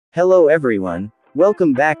Hello everyone,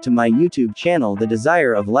 welcome back to my YouTube channel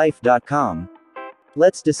thedesireoflife.com.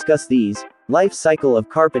 Let's discuss these, life cycle of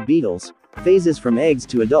carpet beetles, phases from eggs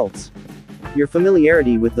to adults. Your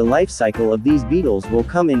familiarity with the life cycle of these beetles will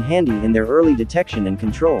come in handy in their early detection and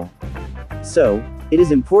control. So, it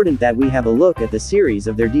is important that we have a look at the series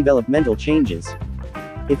of their developmental changes.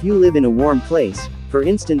 If you live in a warm place, for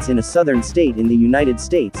instance in a southern state in the United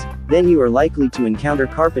States, then you are likely to encounter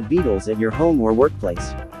carpet beetles at your home or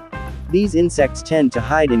workplace. These insects tend to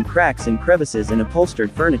hide in cracks and crevices in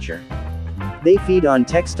upholstered furniture. They feed on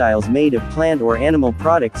textiles made of plant or animal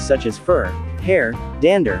products such as fur, hair,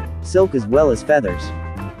 dander, silk as well as feathers.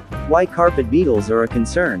 Why carpet beetles are a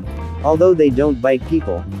concern? Although they don't bite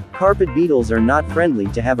people, carpet beetles are not friendly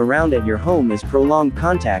to have around at your home as prolonged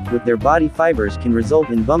contact with their body fibers can result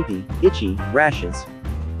in bumpy, itchy, rashes.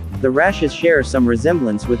 The rashes share some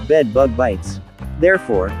resemblance with bed bug bites.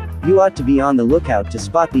 Therefore, you ought to be on the lookout to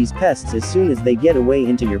spot these pests as soon as they get away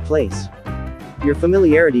into your place. Your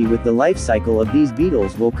familiarity with the life cycle of these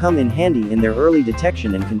beetles will come in handy in their early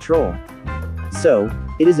detection and control. So,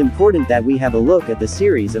 it is important that we have a look at the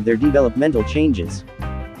series of their developmental changes.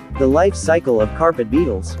 The life cycle of carpet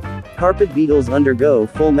beetles. Carpet beetles undergo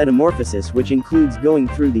full metamorphosis, which includes going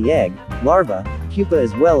through the egg, larva, pupa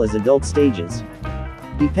as well as adult stages.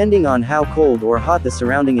 Depending on how cold or hot the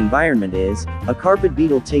surrounding environment is, a carpet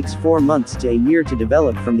beetle takes 4 months to a year to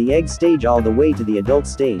develop from the egg stage all the way to the adult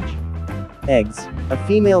stage. Eggs. A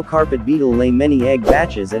female carpet beetle lay many egg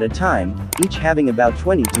batches at a time, each having about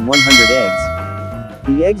 20 to 100 eggs.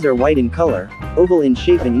 The eggs are white in color, oval in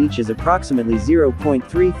shape, and each is approximately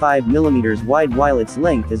 0.35 mm wide while its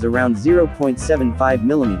length is around 0.75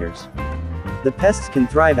 mm. The pests can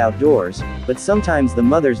thrive outdoors, but sometimes the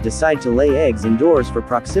mothers decide to lay eggs indoors for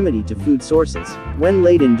proximity to food sources. When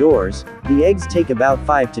laid indoors, the eggs take about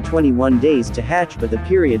 5 to 21 days to hatch, but the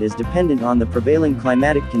period is dependent on the prevailing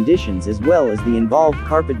climatic conditions as well as the involved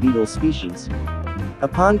carpet beetle species.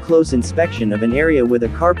 Upon close inspection of an area with a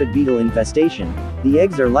carpet beetle infestation, the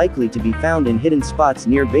eggs are likely to be found in hidden spots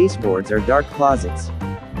near baseboards or dark closets.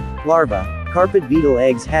 Larva. Carpet beetle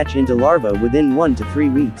eggs hatch into larvae within 1 to 3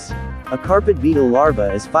 weeks. A carpet beetle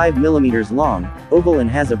larva is 5 mm long, oval and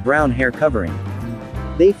has a brown hair covering.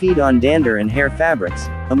 They feed on dander and hair fabrics,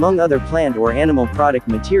 among other plant or animal product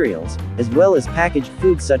materials, as well as packaged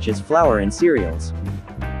foods such as flour and cereals.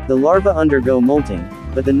 The larvae undergo molting,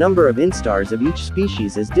 but the number of instars of each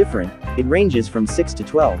species is different, it ranges from 6 to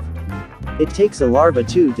 12. It takes a larva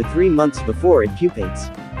 2 to 3 months before it pupates.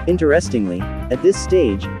 Interestingly, at this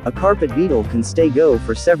stage, a carpet beetle can stay go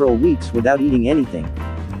for several weeks without eating anything.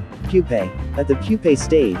 Pupae. At the pupae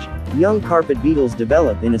stage, young carpet beetles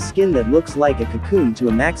develop in a skin that looks like a cocoon to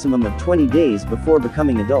a maximum of 20 days before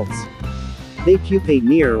becoming adults. They pupate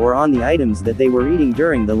near or on the items that they were eating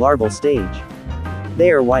during the larval stage.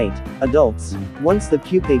 They are white. Adults. Once the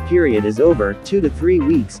pupae period is over, 2 to 3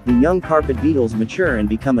 weeks, the young carpet beetles mature and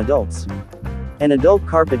become adults. An adult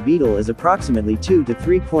carpet beetle is approximately 2 to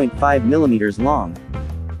 3.5 mm long.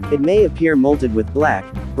 It may appear molted with black,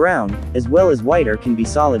 brown, as well as white or can be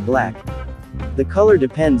solid black. The color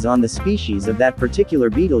depends on the species of that particular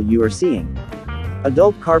beetle you are seeing.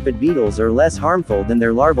 Adult carpet beetles are less harmful than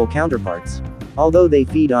their larval counterparts. Although they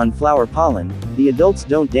feed on flower pollen, the adults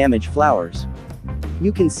don't damage flowers.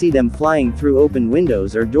 You can see them flying through open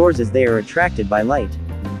windows or doors as they are attracted by light.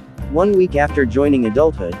 1 week after joining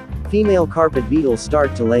adulthood, female carpet beetles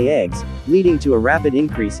start to lay eggs, leading to a rapid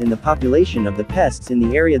increase in the population of the pests in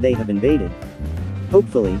the area they have invaded.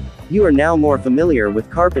 Hopefully, you are now more familiar with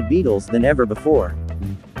carpet beetles than ever before.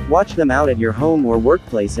 Watch them out at your home or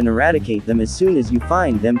workplace and eradicate them as soon as you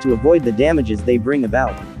find them to avoid the damages they bring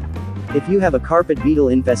about. If you have a carpet beetle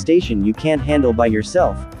infestation you can't handle by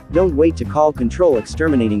yourself, don't wait to call Control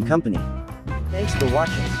Exterminating Company. Thanks for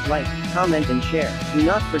watching. Like, comment and share. Do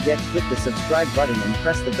not forget to click the subscribe button and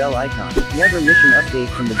press the bell icon. Never miss an update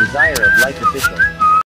from the Desire of Life official.